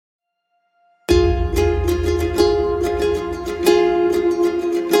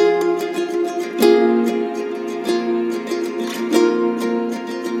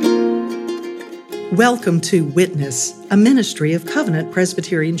Welcome to Witness, a ministry of Covenant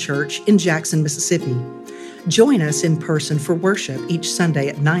Presbyterian Church in Jackson, Mississippi. Join us in person for worship each Sunday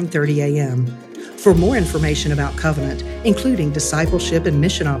at 9:30 a.m. For more information about Covenant, including discipleship and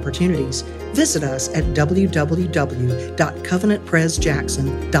mission opportunities, visit us at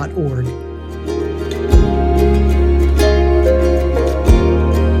www.covenantpresjackson.org.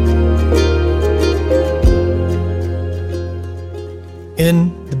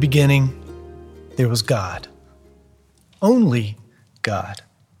 In the beginning, there was God, only God,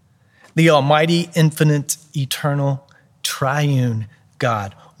 the Almighty, infinite, eternal, triune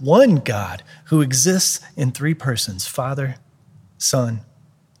God, one God who exists in three persons, Father, Son,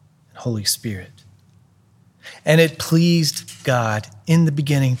 and Holy Spirit. And it pleased God in the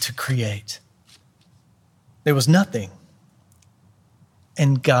beginning to create. There was nothing,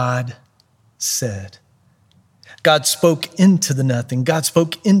 and God said. God spoke into the nothing. God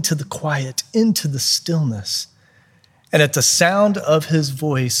spoke into the quiet, into the stillness. And at the sound of his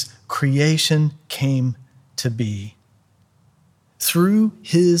voice, creation came to be. Through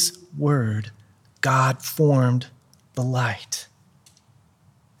his word, God formed the light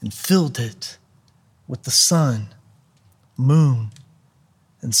and filled it with the sun, moon,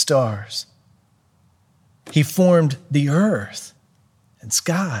 and stars. He formed the earth and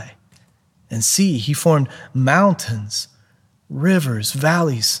sky and sea. He formed mountains, rivers,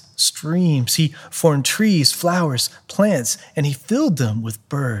 valleys, streams. He formed trees, flowers, plants, and he filled them with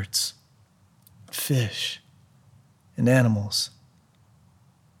birds, fish, and animals.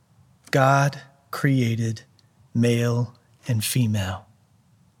 God created male and female,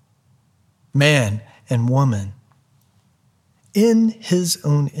 man and woman, in his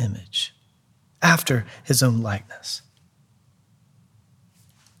own image, after his own likeness.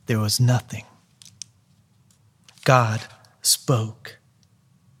 There was nothing. God spoke,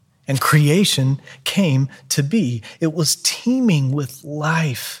 and creation came to be. It was teeming with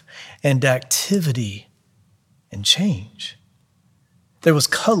life and activity and change. There was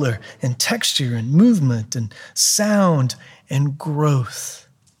color and texture and movement and sound and growth.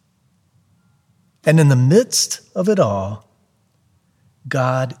 And in the midst of it all,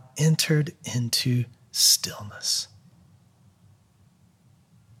 God entered into stillness.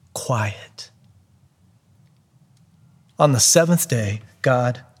 Quiet. On the seventh day,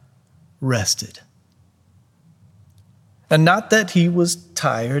 God rested. And not that he was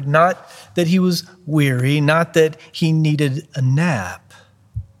tired, not that he was weary, not that he needed a nap.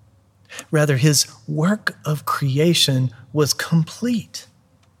 Rather, his work of creation was complete,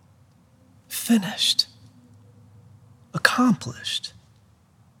 finished, accomplished.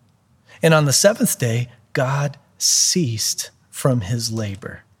 And on the seventh day, God ceased from his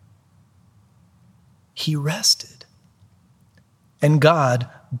labor. He rested. And God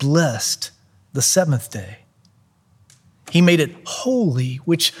blessed the seventh day. He made it holy,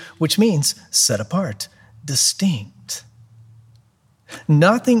 which means set apart, distinct.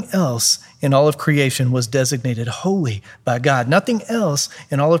 Nothing else in all of creation was designated holy by God. Nothing else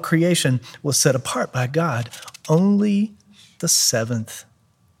in all of creation was set apart by God. Only the seventh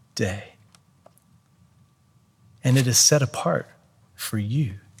day. And it is set apart for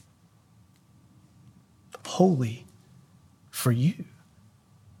you. Holy for you.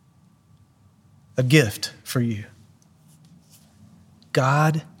 A gift for you.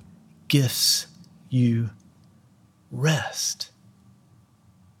 God gifts you rest.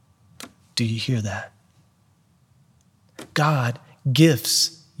 Do you hear that? God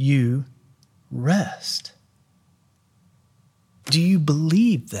gifts you rest. Do you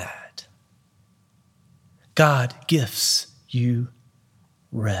believe that? God gifts you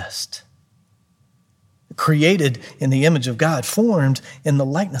rest. Created in the image of God, formed in the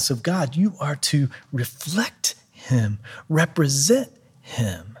likeness of God, you are to reflect him, represent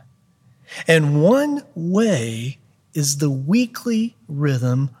him. And one way is the weekly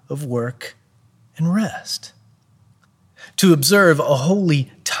rhythm of work and rest. To observe a holy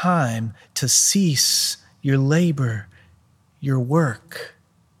time, to cease your labor, your work,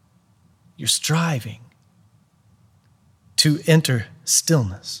 your striving, to enter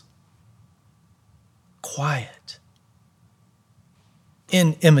stillness, quiet,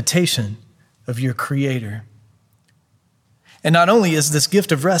 in imitation of your Creator. And not only is this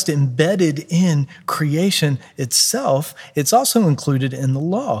gift of rest embedded in creation itself, it's also included in the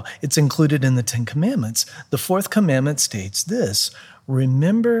law. It's included in the Ten Commandments. The fourth commandment states this: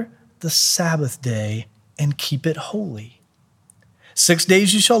 remember the Sabbath day and keep it holy. 6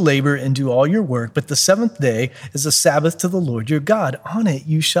 days you shall labor and do all your work, but the seventh day is a Sabbath to the Lord your God. On it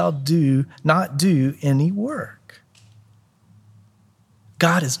you shall not do any work.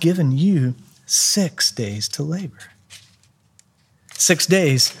 God has given you 6 days to labor, 6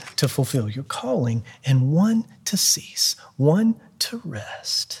 days to fulfill your calling, and 1 to cease, 1 to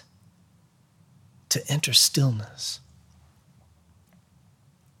rest, to enter stillness,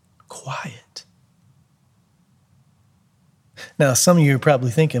 quiet. Now, some of you are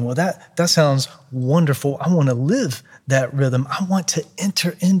probably thinking, well, that sounds wonderful. I want to live that rhythm. I want to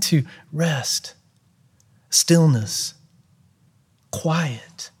enter into rest, stillness,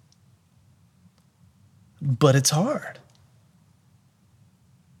 quiet. But it's hard.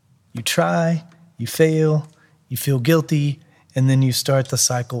 You try, you fail, you feel guilty, and then you start the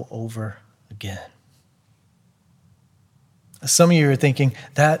cycle over again. Some of you are thinking,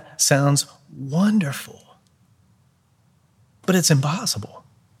 that sounds wonderful, but it's impossible.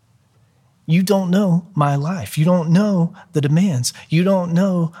 You don't know my life. You don't know the demands. You don't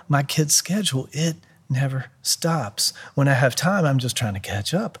know my kid's schedule. It never stops. When I have time, I'm just trying to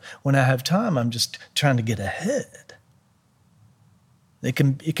catch up. When I have time, I'm just trying to get ahead. It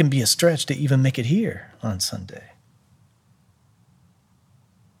can be a stretch to even make it here on Sunday.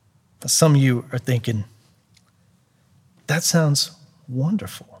 Some of you are thinking, that sounds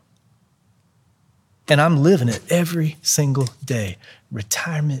wonderful. And I'm living it every single day.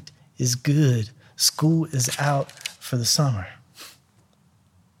 Retirement is good. School is out for the summer.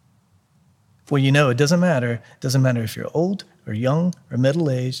 Well, it doesn't matter. It doesn't matter if you're old or young or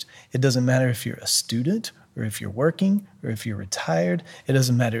middle-aged. It doesn't matter if you're a student or if you're working or if you're retired. It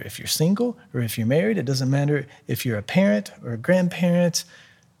doesn't matter if you're single or if you're married. It doesn't matter if you're a parent or a grandparent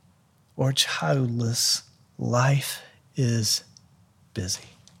or childless. Life is busy.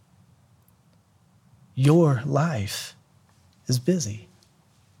 Your life is busy.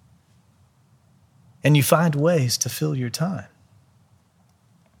 And you find ways to fill your time.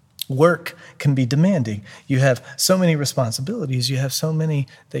 Work can be demanding. You have so many responsibilities. You have so many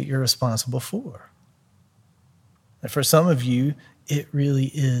that you're responsible for. And for some of you, it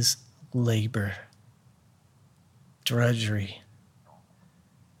really is labor, drudgery.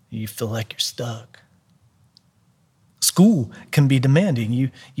 You feel like you're stuck. School can be demanding.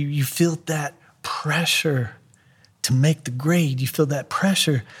 You feel that pressure to make the grade. You feel that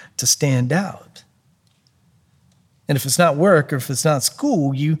pressure to stand out. And if it's not work or if it's not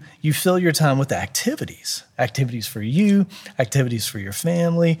school, you fill your time with activities. Activities for you, activities for your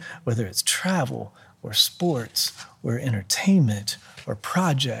family, whether it's travel or sports or entertainment or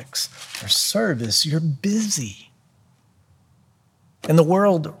projects or service. You're busy. And the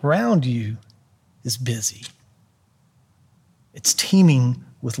world around you is busy. It's teeming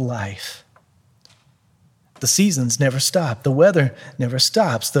with life. The seasons never stop. The weather never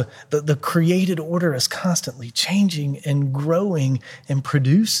stops. The created order is constantly changing and growing and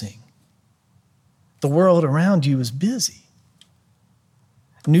producing. The world around you is busy.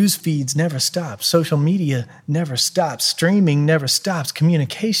 News feeds never stop. Social media never stops. Streaming never stops.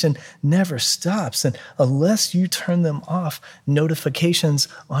 Communication never stops. And unless you turn them off, notifications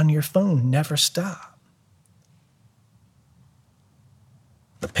on your phone never stop.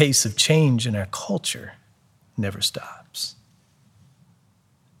 The pace of change in our culture never stops.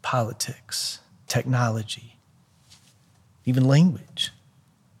 Politics, technology, even language.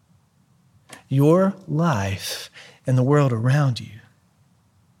 Your life and the world around you,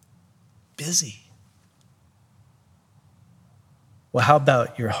 busy. Well, how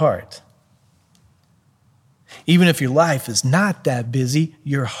about your heart? Even if your life is not that busy,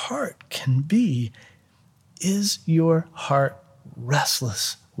 your heart can be. Is your heart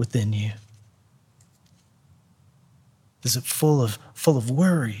restless within you? Is it full of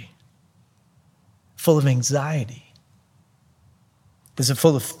worry, full of anxiety? Is it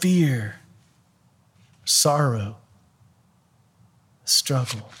full of fear, sorrow,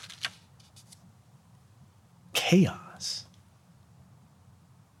 struggle, chaos?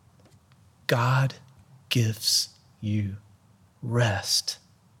 God gives you rest,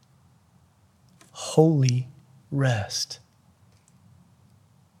 holy rest,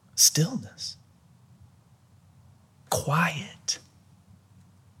 stillness, quiet.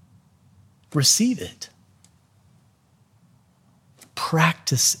 Receive it.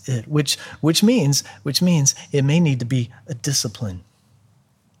 Practice it, which means it may need to be a discipline.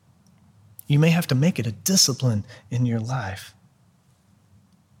 You may have to make it a discipline in your life.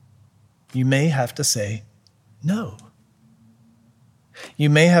 You may have to say no. You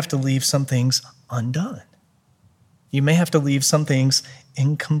may have to leave some things undone. You may have to leave some things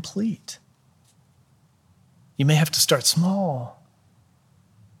incomplete. You may have to start small.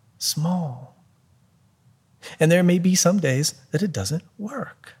 And there may be some days that it doesn't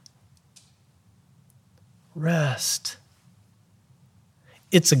work. Rest.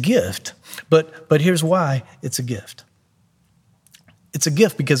 It's a gift, but here's why it's a gift. It's a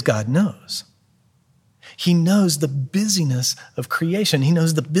gift because God knows. He knows the busyness of creation. He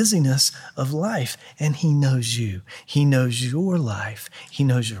knows the busyness of life, and he knows you. He knows your life. He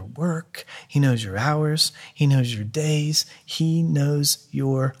knows your work. He knows your hours. He knows your days. He knows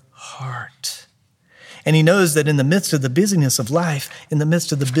your heart. And he knows that in the midst of the busyness of life, in the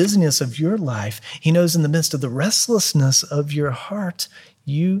midst of the busyness of your life, he knows in the midst of the restlessness of your heart,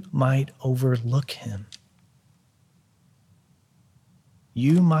 you might overlook him.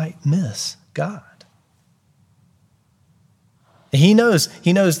 You might miss God. He knows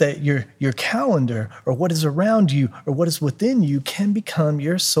that your calendar or what is around you or what is within you can become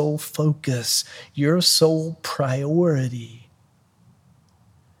your sole focus, your sole priority.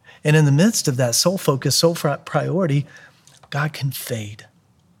 And in the midst of that sole focus, sole priority, God can fade,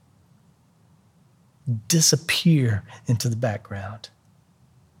 disappear into the background.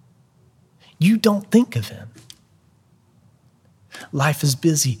 You don't think of him. Life is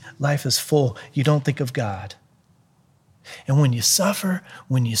busy. Life is full. You don't think of God. And when you suffer,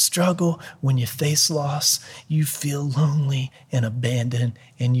 when you struggle, when you face loss, you feel lonely and abandoned,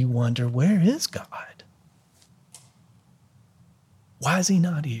 and you wonder, where is God? Why is he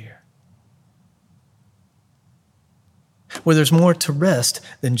not here? Well, there's more to rest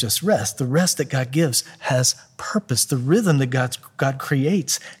than just rest. The rest that God gives has purpose. The rhythm that God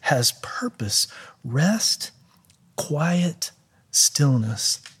creates has purpose. Rest, quiet,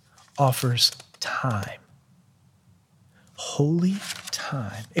 stillness offers time. Holy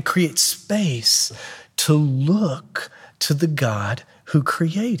time. It creates space to look to the God who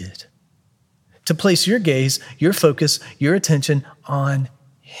created, to place your gaze, your focus, your attention on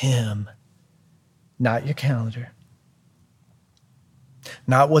him, not your calendar,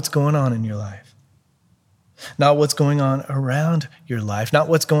 not what's going on in your life, not what's going on around your life, not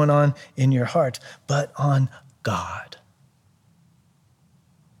what's going on in your heart, but on God,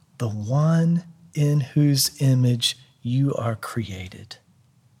 the one in whose image you are created.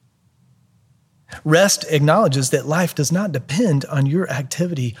 Rest acknowledges that life does not depend on your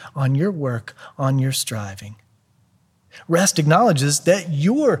activity, on your work, on your striving. Rest acknowledges that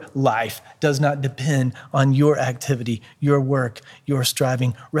your life does not depend on your activity, your work, your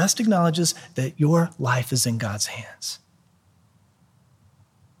striving. Rest acknowledges that your life is in God's hands.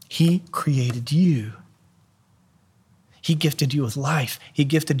 He created you. He gifted you with life. He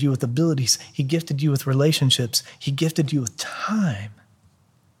gifted you with abilities. He gifted you with relationships. He gifted you with time.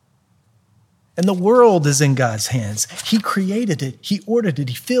 And the world is in God's hands. He created it. He ordered it.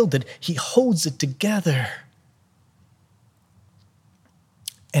 He filled it. He holds it together.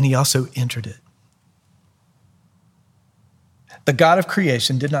 And he also entered it. The God of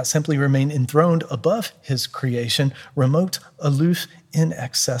creation did not simply remain enthroned above his creation, remote, aloof,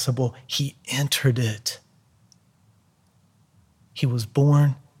 inaccessible. He entered it. He was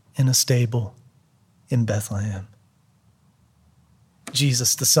born in a stable in Bethlehem.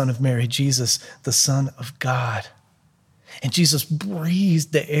 Jesus, the Son of Mary, Jesus, the Son of God. And Jesus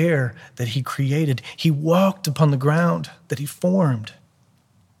breathed the air that he created. He walked upon the ground that he formed.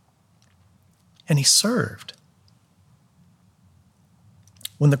 And he served.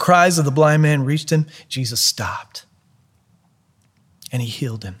 When the cries of the blind man reached him, Jesus stopped. And he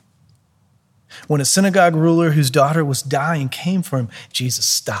healed him. When a synagogue ruler whose daughter was dying came for him, Jesus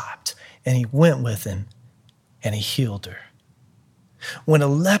stopped and he went with him and he healed her. When a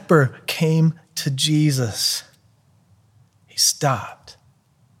leper came to Jesus, he stopped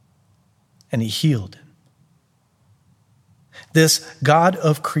and he healed him. This God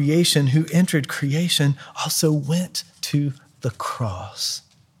of creation who entered creation also went to the cross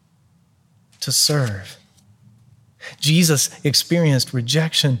to serve. Jesus experienced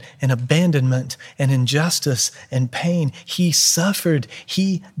rejection and abandonment and injustice and pain. He suffered,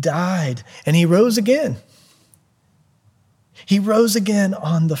 he died, and he rose again. He rose again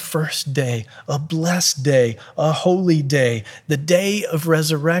on the first day, a blessed day, a holy day, the day of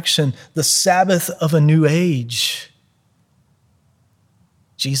resurrection, the Sabbath of a new age.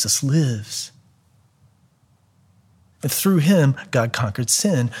 Jesus lives. And through him, God conquered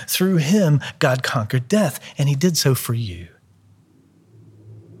sin. Through him, God conquered death. And he did so for you.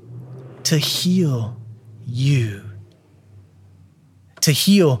 To heal you. To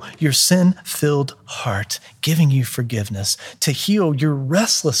heal your sin-filled heart, giving you forgiveness. To heal your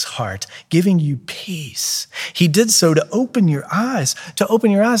restless heart, giving you peace. He did so to open your eyes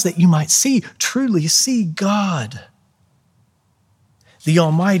that you might see, truly see God, the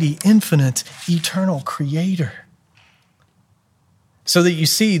almighty, infinite, eternal creator. so that you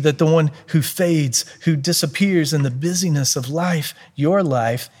see that the one who fades, who disappears in the busyness of life, your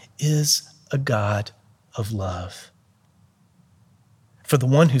life, is a God of love. For the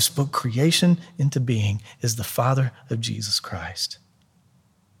one who spoke creation into being is the Father of Jesus Christ.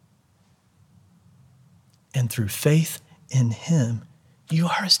 And through faith in him, you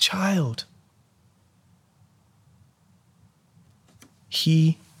are his child.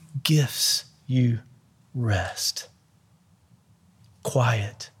 He gifts you rest,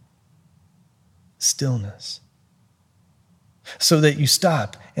 quiet, stillness, so that you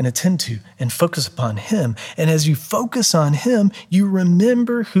stop and attend to and focus upon him. And as you focus on him, you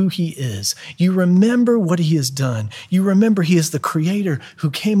remember who he is. You remember what he has done. You remember he is the creator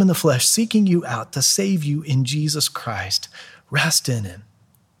who came in the flesh, seeking you out to save you in Jesus Christ. Rest in him.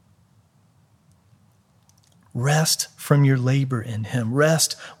 Rest from your labor in him.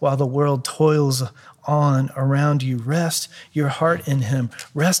 Rest while the world toils on around you. Rest your heart in him.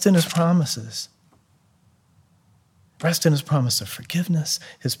 Rest in his promises. Rest in his promise of forgiveness,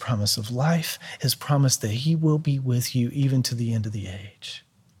 his promise of life, his promise that he will be with you even to the end of the age.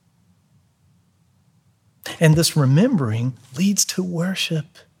 And this remembering leads to worship.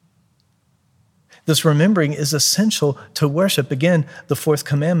 This remembering is essential to worship. Again, the fourth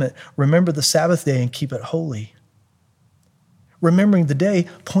commandment, remember the Sabbath day and keep it holy. Remembering the day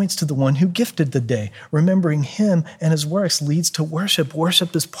points to the one who gifted the day. Remembering him and his works leads to worship.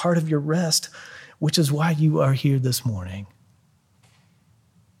 Worship is part of your rest, which is why you are here this morning.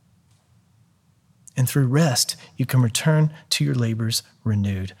 And through rest, you can return to your labors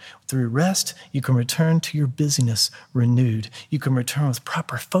renewed. Through rest, you can return to your busyness renewed. You can return with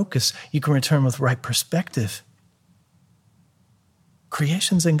proper focus. You can return with right perspective.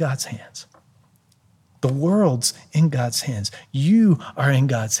 Creation's in God's hands. The world's in God's hands. You are in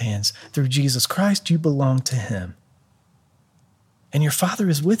God's hands. Through Jesus Christ, you belong to him. And your Father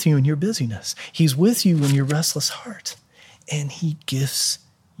is with you in your busyness. He's with you in your restless heart. And he gives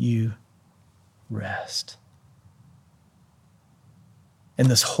you rest. And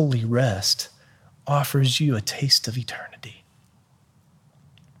this holy rest offers you a taste of eternity.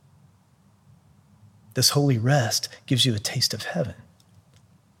 This holy rest gives you a taste of heaven.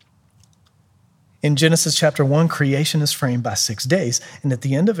 In Genesis chapter 1, creation is framed by 6 days. And at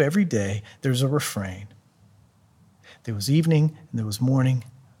the end of every day, there's a refrain. There was evening and there was morning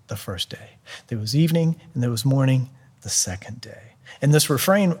the first day. There was evening and there was morning the second day. And this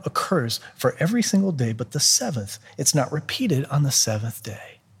refrain occurs for every single day but the seventh. It's not repeated on the seventh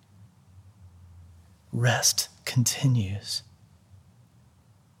day. Rest continues.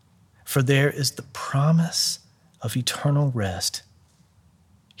 For there is the promise of eternal rest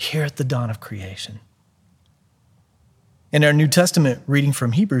here at the dawn of creation. And our New Testament reading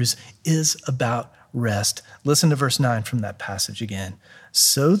from Hebrews is about rest. Listen to verse 9 from that passage again.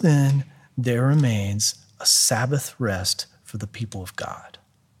 So then there remains a Sabbath rest for the people of God.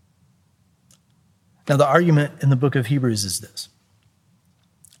 Now, the argument in the book of Hebrews is this.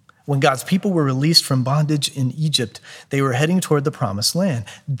 When God's people were released from bondage in Egypt, they were heading toward the promised land.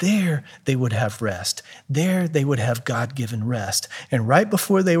 There they would have rest. There they would have God-given rest. And right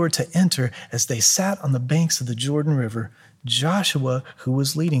before they were to enter, as they sat on the banks of the Jordan River, Joshua, who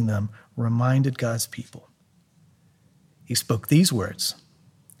was leading them, reminded God's people. He spoke these words.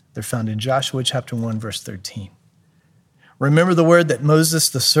 They're found in Joshua chapter 1, verse 13. Remember the word that Moses,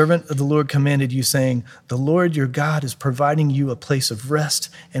 the servant of the Lord, commanded you, saying, the Lord your God is providing you a place of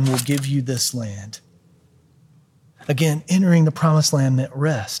rest and will give you this land. Again, entering the promised land meant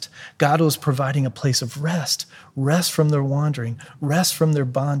rest. God was providing a place of rest, rest from their wandering, rest from their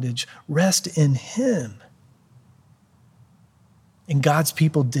bondage, rest in him. And God's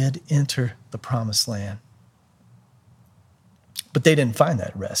people did enter the promised land. But they didn't find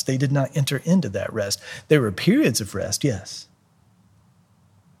that rest. They did not enter into that rest. There were periods of rest, yes.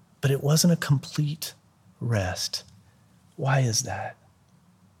 But it wasn't a complete rest. Why is that?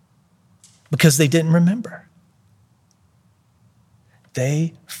 Because they didn't remember.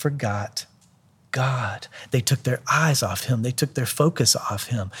 They forgot God. They took their eyes off him. They took their focus off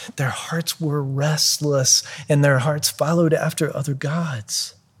him. Their hearts were restless, and their hearts followed after other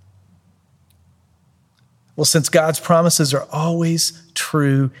gods. Well, since God's promises are always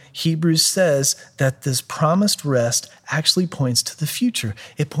true, Hebrews says that this promised rest actually points to the future.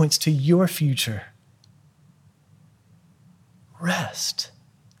 It points to your future. Rest.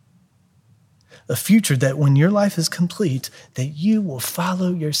 A future that when your life is complete, that you will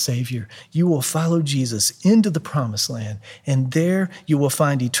follow your Savior. You will follow Jesus into the promised land. And there you will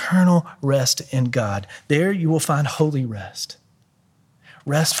find eternal rest in God. There you will find holy rest.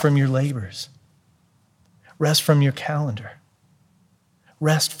 Rest from your labors. Rest from your calendar.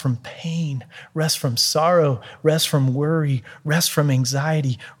 rest from pain, rest from sorrow, rest from worry, rest from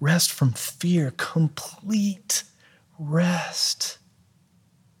anxiety, rest from fear, complete rest,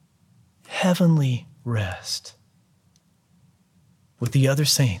 heavenly rest with the other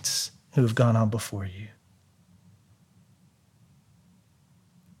saints who have gone on before you.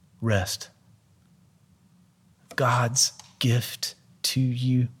 Rest. God's gift to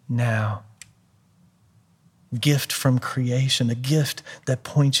you now. Gift from creation, a gift that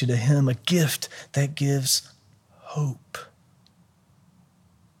points you to Him, a gift that gives hope.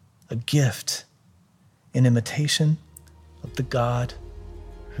 A gift in imitation of the God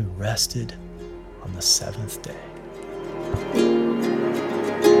who rested on the seventh day.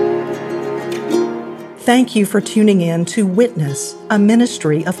 Thank you for tuning in to Witness, a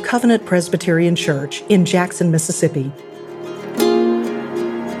ministry of Covenant Presbyterian Church in Jackson, Mississippi.